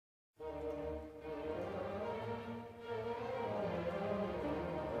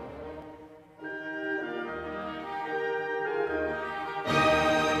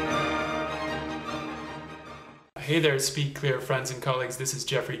Hey there, Speak Clear friends and colleagues. This is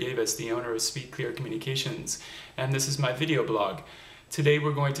Jeffrey Davis, the owner of Speak Clear Communications, and this is my video blog. Today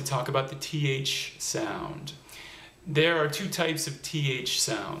we're going to talk about the TH sound. There are two types of TH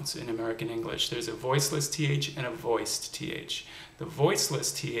sounds in American English. There's a voiceless TH and a voiced TH. The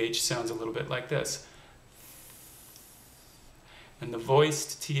voiceless TH sounds a little bit like this. And the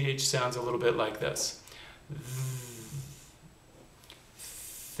voiced TH sounds a little bit like this.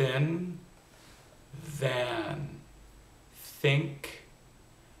 Thin, than, think,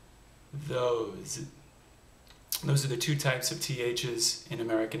 those. Those are the two types of THs in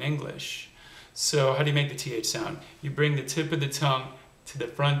American English. So how do you make the TH sound? You bring the tip of the tongue to the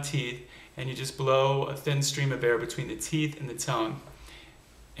front teeth and you just blow a thin stream of air between the teeth and the tongue.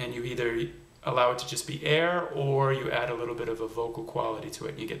 And you either allow it to just be air or you add a little bit of a vocal quality to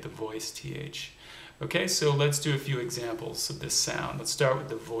it and you get the voiced TH. Okay, so let's do a few examples of this sound. Let's start with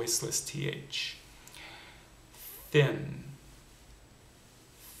the voiceless TH. Thin,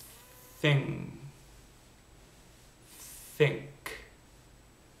 thing, think,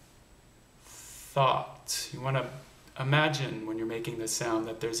 thought. You want to imagine when you're making this sound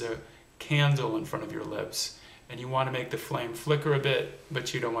that there's a candle in front of your lips and you want to make the flame flicker a bit,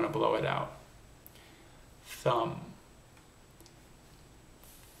 but you don't want to blow it out. Thumb,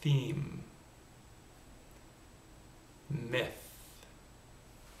 theme, myth,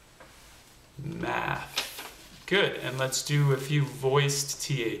 math. Good, and let's do a few voiced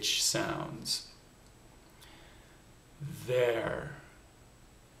TH sounds. There,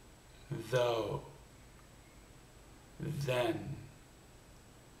 though, then,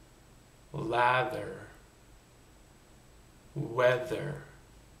 lather, weather,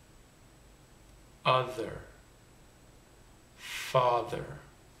 other, father.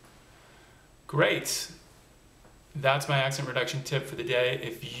 Great. That's my accent reduction tip for the day.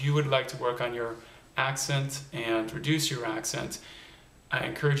 If you would like to work on your accent and reduce your accent, I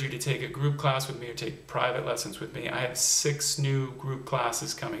encourage you to take a group class with me or take private lessons with me. I have 6 new group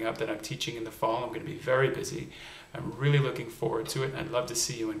classes coming up that I'm teaching in the fall. I'm going to be very busy. I'm really looking forward to it, and I'd love to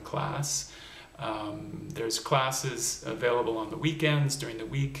see you in class. There's classes available on the weekends, during the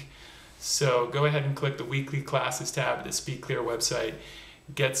week. So go ahead and click the weekly classes tab at the Speak Clear website.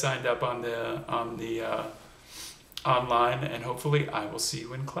 Get signed up on the online, and hopefully I will see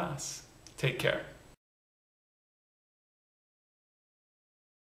you in class. Take care.